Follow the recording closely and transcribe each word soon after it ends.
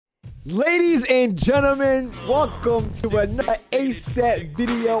Ladies and gentlemen, welcome to another ASAP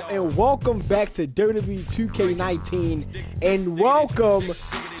video and welcome back to WWE 2K19 and welcome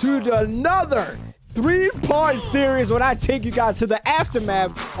to another three-part series when I take you guys to the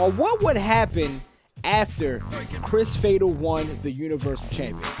aftermath of what would happen after Chris Fatal won the Universal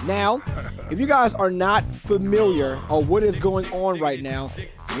Champion. Now, if you guys are not familiar on what is going on right now,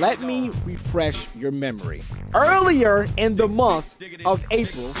 let me refresh your memory. Earlier in the month of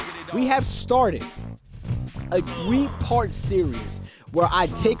April, we have started a three-part series where I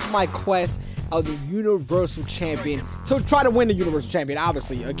take my quest of the Universal Champion to try to win the Universal Champion,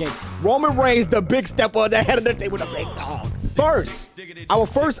 obviously, against Roman Reigns, the big stepper at the head of the table, the big dog. First, our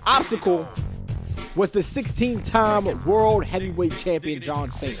first obstacle was the 16-time World Heavyweight Champion,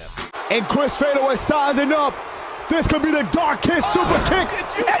 John Cena. And Chris Fatal is sizing up. This could be the Dark Kiss super kick,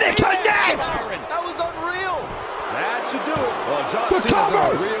 and it connects! That was unreal! That should do it. Well, John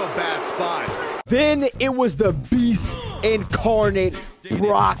Cena's in a real bad spot. Then it was the Beast incarnate,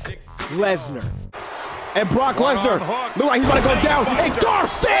 Brock Lesnar. And Brock Lesnar look like he's about to go down. And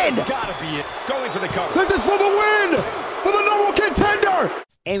Darth Sin! Gotta be it. Going for the cover. This is for the win! For the number one contender!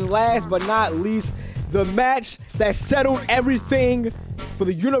 And last but not least, the match that settled everything for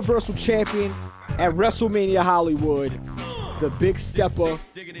the Universal Champion at WrestleMania Hollywood, the big stepper,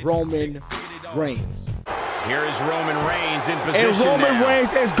 Roman Reigns. Here is Roman Reigns in position. And Roman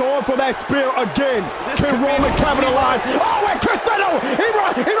Reigns is going for that spear again. Can Roman capitalize? Oh, and Chris Fatal, he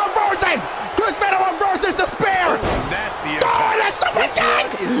reverses! Chris Fatal reverses the spear! Oh, nasty. Oh, the super kick!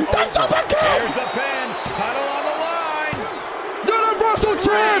 The super kick! Here's the pin. Title on the line. Universal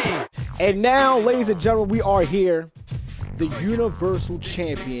Champ! And now, ladies and gentlemen, we are here. The Universal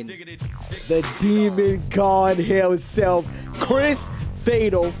Champion, the Demon God himself, Chris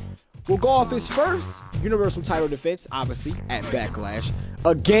Fatal, will go off his first Universal title defense, obviously, at Backlash,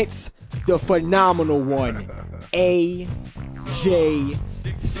 against the phenomenal one, AJ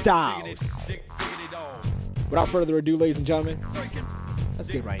Styles. Without further ado, ladies and gentlemen, let's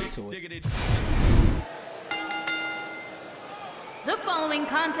get right into it. The following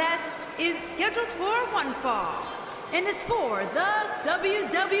contest is scheduled for one fall and is for the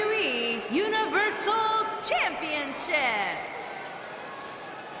WWE Universal Championship.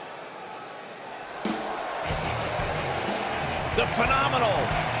 The phenomenal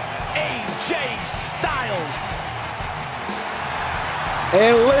AJ Styles.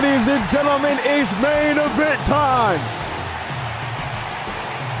 And ladies and gentlemen, it's main event time.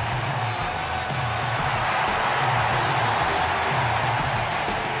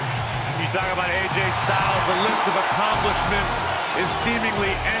 Talk about AJ Styles, the list of accomplishments is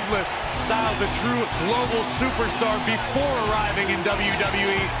seemingly endless. Styles, a true global superstar before arriving in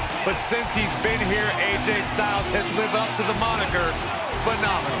WWE, but since he's been here, AJ Styles has lived up to the moniker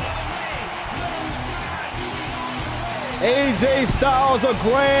phenomenal. AJ Styles, a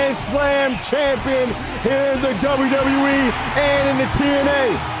Grand Slam champion here in the WWE and in the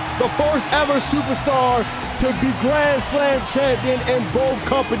TNA. The first ever superstar to be Grand Slam champion in both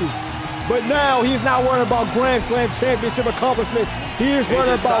companies. But now he's not worrying about Grand Slam Championship accomplishments. He is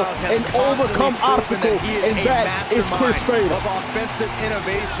worrying about an overcome obstacle, and that is Chris Fatal. Of offensive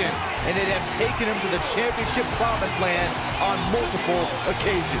innovation, and it has taken him to the championship promised land on multiple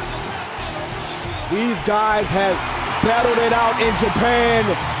occasions. These guys have battled it out in Japan,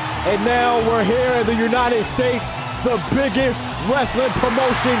 and now we're here in the United States, the biggest wrestling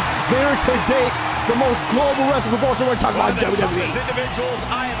promotion here to date. The most global wrestling promotion. We're talking about WWE. One of the toughest individuals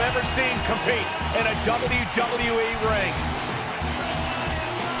I have ever seen compete in a WWE ring.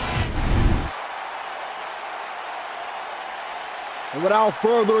 And without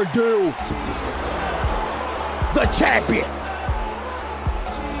further ado, the champion.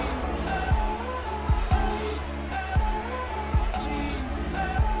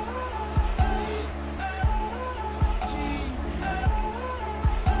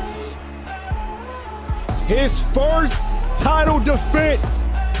 His first title defense.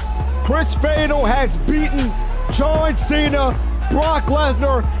 Chris Fatal has beaten John Cena, Brock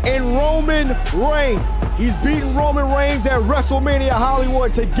Lesnar, and Roman Reigns. He's beaten Roman Reigns at WrestleMania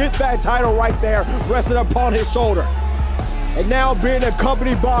Hollywood to get that title right there, resting upon his shoulder. And now being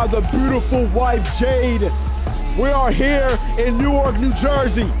accompanied by the beautiful wife, Jade. We are here in Newark, New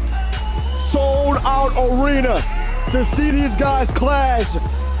Jersey. Sold out arena to see these guys clash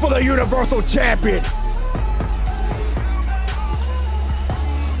for the Universal Champion.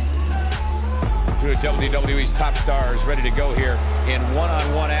 Two of WWE's top stars ready to go here in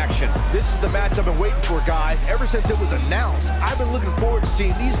one-on-one action. This is the match I've been waiting for, guys. Ever since it was announced, I've been looking forward to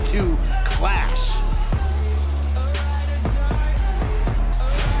seeing these two clash.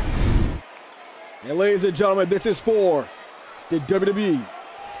 And ladies and gentlemen, this is for the WWE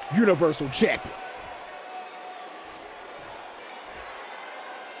Universal Champion.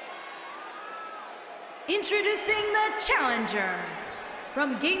 Introducing the challenger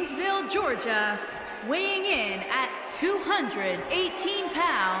from Gainesville, Georgia, weighing in at 218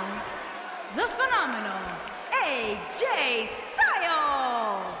 pounds, the phenomenal AJ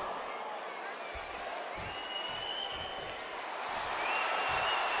Styles.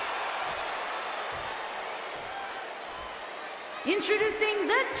 Introducing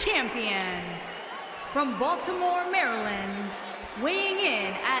the champion from Baltimore, Maryland, weighing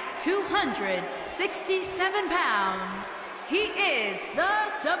in at 267 pounds, he is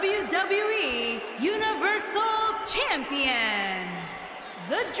the WWE Universal Champion,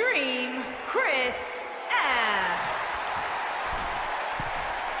 the Dream, Chris F.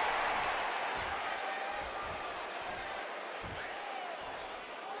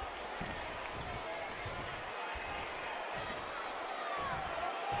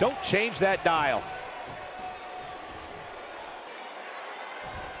 Don't change that dial.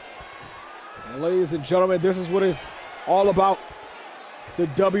 And ladies and gentlemen, this is what it's all about. The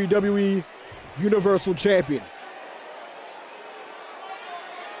WWE Universal Champion.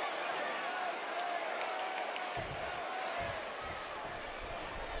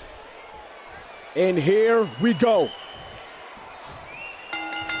 And here we go.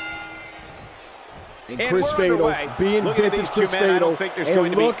 And Chris Fatal being vintage Chris Fatal.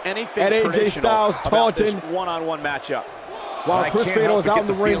 And look at AJ Styles taunting one-on-one matchup. While Chris Fatal is out in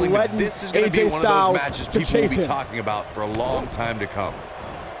the ring, letting AJ Styles to chase him. Talking about for a long time to come.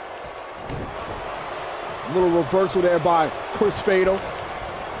 A little reversal there by Chris Fatal.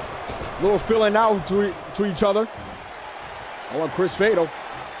 A little filling out to each other. Oh, and Chris Fatal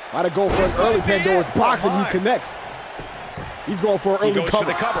might have go for an early Pandora's box, and he connects. He's going for an early cover.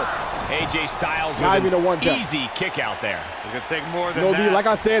 For the cover. AJ Styles with an easy kick out there. It's going to take more than that. Like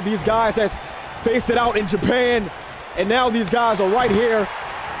I said, these guys has faced it out in Japan, and now these guys are right here.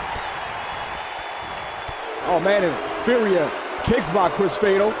 Oh, man, and Furia kicks by Chris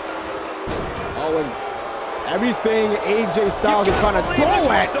Fatal. Oh, and everything AJ Styles is trying to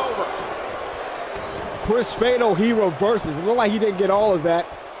throw at Chris Fatal, he reverses. It looked like he didn't get all of that.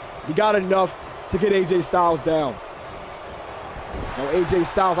 He got enough to get AJ Styles down. Now AJ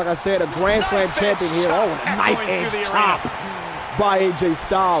Styles, like I said, a Grand Slam champion here. Oh, knife-edge chop by AJ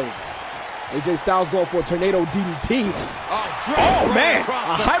Styles. AJ Styles going for a tornado DDT. Oh man,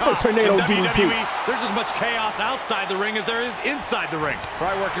 a hyper tornado DDT. There's as much chaos outside the ring as there is inside the ring.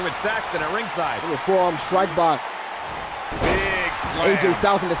 Try working with Saxton at ringside. Little forearm strike by Big slam. AJ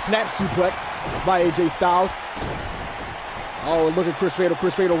Styles, and the snap suplex by AJ Styles. Oh, look at Chris Fatal.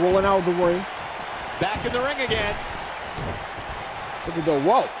 Chris Fatal rolling out of the ring. Back in the ring again. Look at the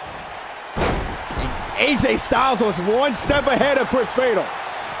whoa. And AJ Styles was one step ahead of Chris Fatal.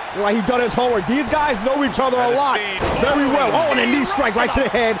 Like he done his homework. These guys know each other a lot. Very well. Oh, and a knee strike right to the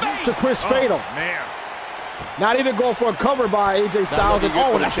head to Chris Fatal. Man. Not even going for a cover by AJ Styles. And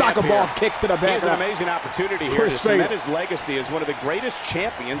oh, and a soccer ball kick to the back. He has an amazing opportunity here to cement his legacy as one of the greatest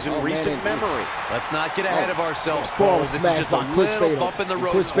champions in recent memory. Let's not get ahead of ourselves, Paul. This is just a little bump in the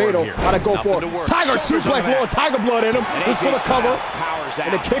road. Chris Fatal got to go for it. Tiger suplex, little tiger blood in him. Just for the cover.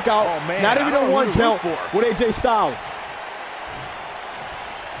 And a kick out. Not even a one count with AJ Styles.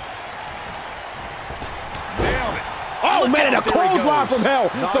 Oh, man, and a clothesline from hell.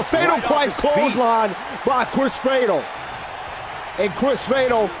 The Fatal Price clothesline by Chris Fatal. And Chris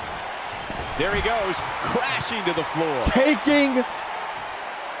Fatal. There he goes, crashing to the floor. Taking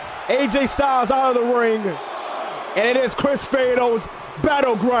AJ Styles out of the ring. And it is Chris Fatal's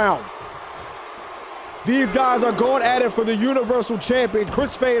battleground. These guys are going at it for the Universal Champion.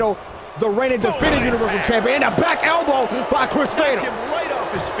 Chris Fatal, the reigning defending Universal Champion. And a back elbow by Chris Fatal. Him right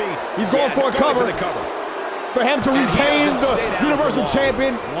off his feet. He's going for a cover. For him to retain the Universal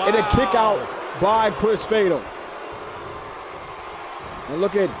Champion, and a kick out by Chris Fatal. And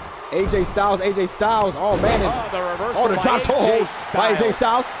look at AJ Styles. AJ Styles. Oh man! The drop toe hold by AJ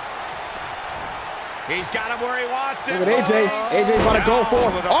Styles. He's got him where he wants it. Look at AJ. AJ's about to go for.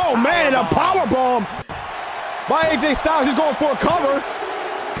 Oh man! And a power bomb by AJ Styles. He's going for a cover.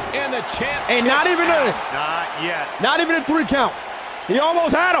 And the champ. And not even a. Not yet. Not even a 3 count. He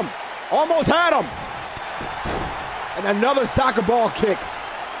almost had him. Almost had him. And another soccer ball kick.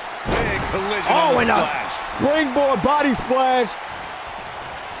 Big collision. Oh, and a springboard body splash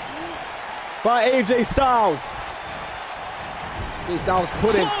by AJ Styles. AJ Styles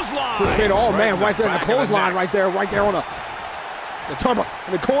put in Chris Fatal. Oh man, right there in the clothesline, right there on the turbo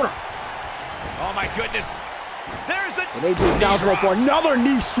in the corner. Oh my goodness. There's the. And AJ Styles going for another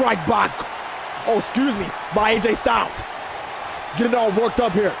knee strike by Oh, excuse me, by AJ Styles. Getting all worked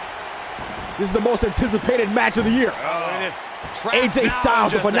up here. This is the most anticipated match of the year. AJ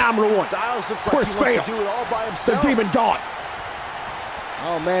Styles, the phenomenal one. Styles looks like Chris he wants Fatal, to do it all by the himself. Demon God.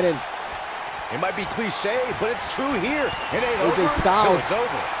 Oh, man, and It might be cliche, but it's true here. It ain't over AJ Styles till it's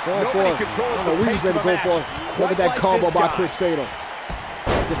over. going for Nobody it. controls I the don't know, we pace just of ready a to go match for it. Look quite at that like combo this by guy. Chris Fatal.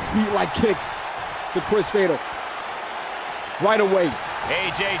 The speed-like kicks to Chris Fatal. Right away.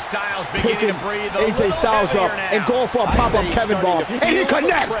 AJ Styles beginning Picking to breathe a AJ little Styles heavier up now. and going for a pop-up Kevin bomb. And he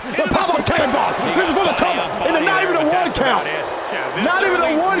connects the pop-up Kevin bomb. This is for the cover. And not even a one count. Not even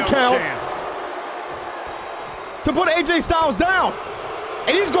a one count to put AJ Styles down.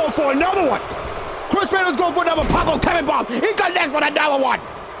 And he's going for another one. Chris Fatal's going for another pop-up Kevin bomb. He connects with another one.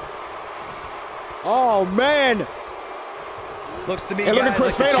 Oh, man. Looks to me, And look at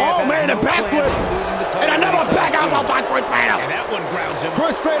Chris Fatal. Oh, man, the backflip. And another back out by Chris Fatal. And that one grounds him.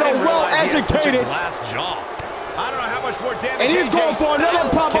 Chris Fatal, well educated. Glass jaw. I don't know how much more damage. And he's AJ going for another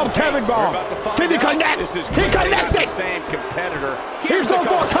Styles pop-up can Kevin take. bomb. We're about to find Can he out. connect? This is He connects the it. same competitor. He's going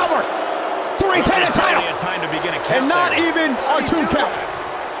for a cover to retain the title. A time to begin a And not countdown. even a 2 count.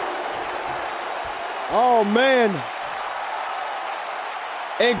 Oh, man.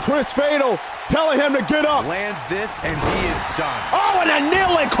 And Chris Fatal telling him to get up. Lands this, and he is done. Oh, and a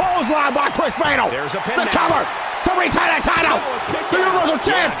kneeling clothesline by Chris Fatal. There's a pin the now. cover to retain the title. The Universal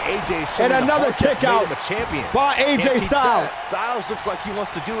Champ. And another kick out by AJ Styles. Styles looks like he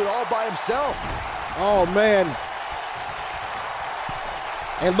wants to do it all by himself. Oh, man.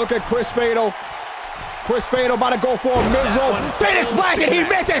 And look at Chris Fatal. Chris Fatal about to go for a mid-rope Phoenix Splash, and he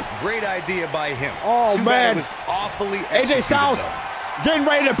misses. Great idea by him. Oh, Too man. bad it was awfully AJ Styles though. getting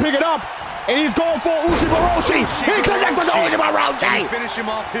ready to pick it up, and he's going for Ushimoroshi. He connects with the Ushimoroshi. Finish him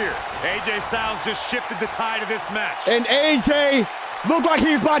off here. AJ Styles just shifted the tide of this match. And AJ look like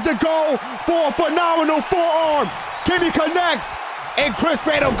he's about to go for a phenomenal forearm. Kenny connects, and Chris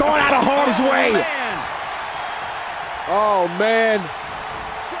Fatal going out of harm's way. Oh, man.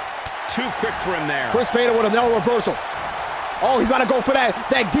 Too quick for him there. Chris Fatal with another reversal. Oh, he's about to go for that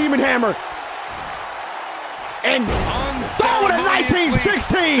demon hammer. And throw it at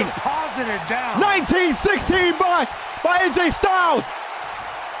 1916. Deposited down. 1916 by AJ Styles.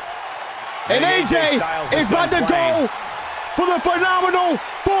 And AJ is about to go for the phenomenal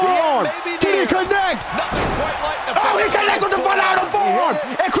forearm. Kenny connects. Oh, he connects with the phenomenal forearm.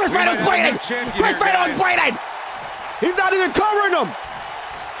 And Chris Fatal's bleeding. Chris Fatal's bleeding. He's not even covering him.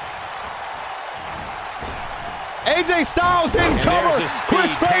 AJ Styles in cover.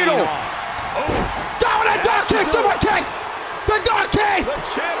 Chris Fatal. Down a dark kiss, super kick. The dark kiss. The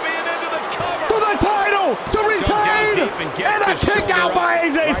champion into the cover. For the title to retain. And a kick out by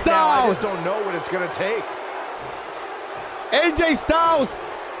AJ Right now, I Styles. just don't know what it's going to take. AJ Styles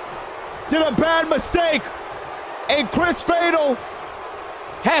did a bad mistake. And Chris Fatal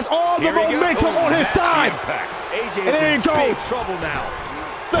has all the momentum on his side. AJ And there he in goes. big trouble now.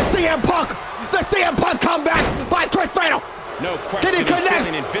 The CM Punk comeback by Chris Fatal. No Can question. he connect?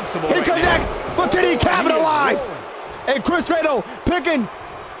 He's invincible He right now. connects, but can he capitalize? rolling. And Chris Fatal picking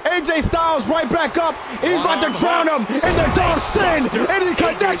AJ Styles right back up. He's about to drown him in the dark sin, and he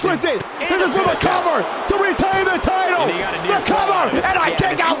connects with it. This is for the cover to retain the title. The cover, and a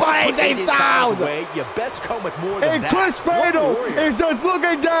kick out by AJ Styles. You best come with more than And that. Chris Fatal is just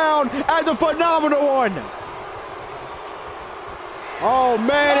looking down at the phenomenal one. Oh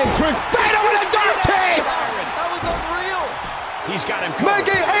man, and Chris Fatal with a dark kiss, That was unreal. He's got him covered.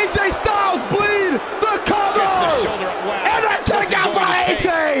 making AJ Styles bleed. The cover, Gets the shoulder up well. and a kick out by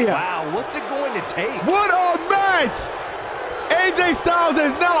AJ. Wow, what's it going to take? What a match! AJ Styles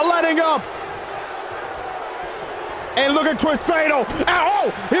is not letting up. And look at Chris Fatal. And oh,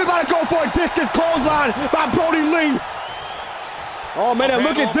 he's about to go for a discus clothesline by Brody Lee. Oh man, and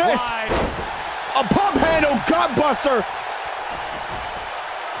look at this. A pump handle gutbuster.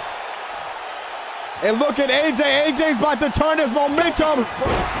 And look at AJ. AJ's about to turn his momentum.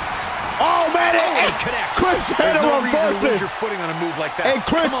 Oh man, Chris Fatal reverses. Your footing on a move like that. And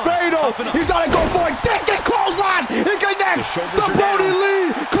Chris Fatal, he's got to go for a discus clothesline. He connects the Brody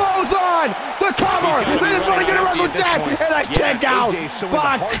Lee clothesline. The cover. Then he's going to get a wrestle jab and a kick out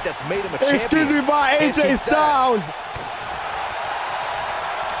by, excuse me, by AJ Styles.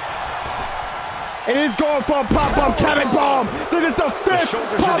 And he's going for a pop-up Kevin bomb. This is the fifth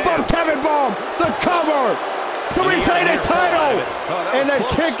pop-up Kevin bomb. The cover to retain the title. And a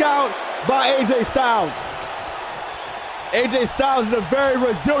kick out by AJ Styles. AJ Styles is a very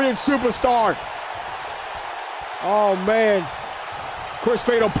resilient superstar. Oh man. Chris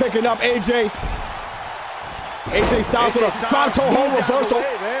Fatal picking up AJ. AJ Styles with a drop toe hold reversal.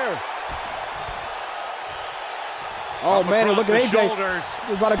 Oh, man, and look at AJ.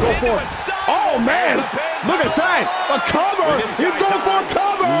 He's about to go for it. Oh, man. Look at that. A cover. He's going for a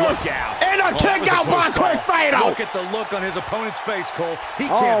cover. Look out. And a kick out by Chris Fatal. Look at the look on his opponent's face, Cole. He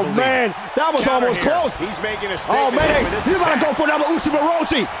can't believe man. it. That was Counter almost here. close. He's making a Oh, statement. man. with this He's about to attack. go for another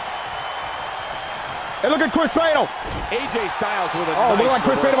Uchibaroshi. And look at Chris Fatal. AJ Styles with a Oh, nice look like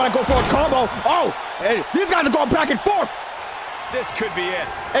Chris Fatal about to go for a combo. Oh, and these guys are going back and forth. This could be it.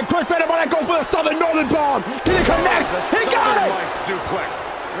 And Chris Fatal about to go for the Southern Northern Bomb. Can he connect? He got it. Line suplex.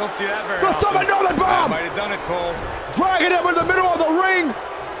 You don't see that very The often. Southern Northern Bomb. Might have done it, Cole. Dragging him in the middle of the ring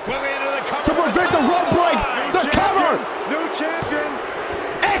Quickly into the cover to prevent the rope break. The cover. New champion.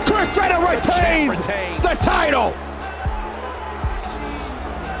 And Chris Fatal retains retains. the title.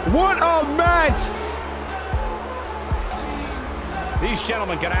 What a match These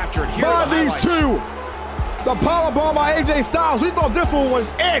gentlemen get after it. Here by are the these highlights. two. The powerbomb by AJ Styles. We thought this one was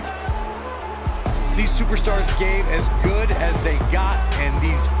it. These superstars gave as good as they got, and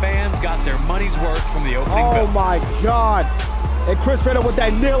these fans got their money's worth from the opening Oh bell. my God. And Chris Fatal with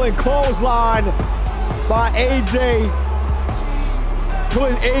that kneeling clothesline by AJ.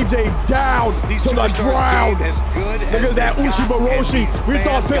 Putting AJ down These to the superstars ground. gave as good Look as at that they got, Uchibaroshi. and these We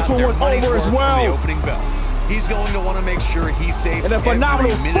thought fans this got one their was money's over as worth from well. the opening bell. He's going to want to make sure he saves And a every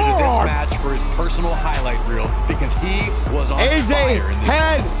phenomenal minute of forearm. this match for his personal highlight reel because he was on AJ fire in this.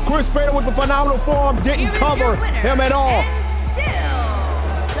 had Chris Fatal with the phenomenal forearm, didn't Here is cover your winner, him at all.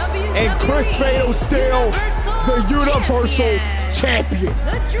 And Chris Fatal still the Universal Champion.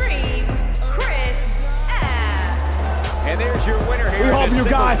 The Dream, Chris F. And there's your winner here. We in hope this you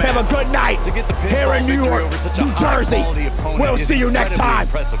guys singles have a match. good night To get the pinfall here in New victory York, over such a New Jersey. high-quality opponent We'll is see you next incredibly time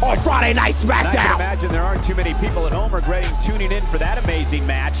impressive. on Friday Night And I can SmackDown. imagine there aren't too many people at home regretting tuning in for that amazing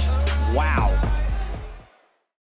match. Wow.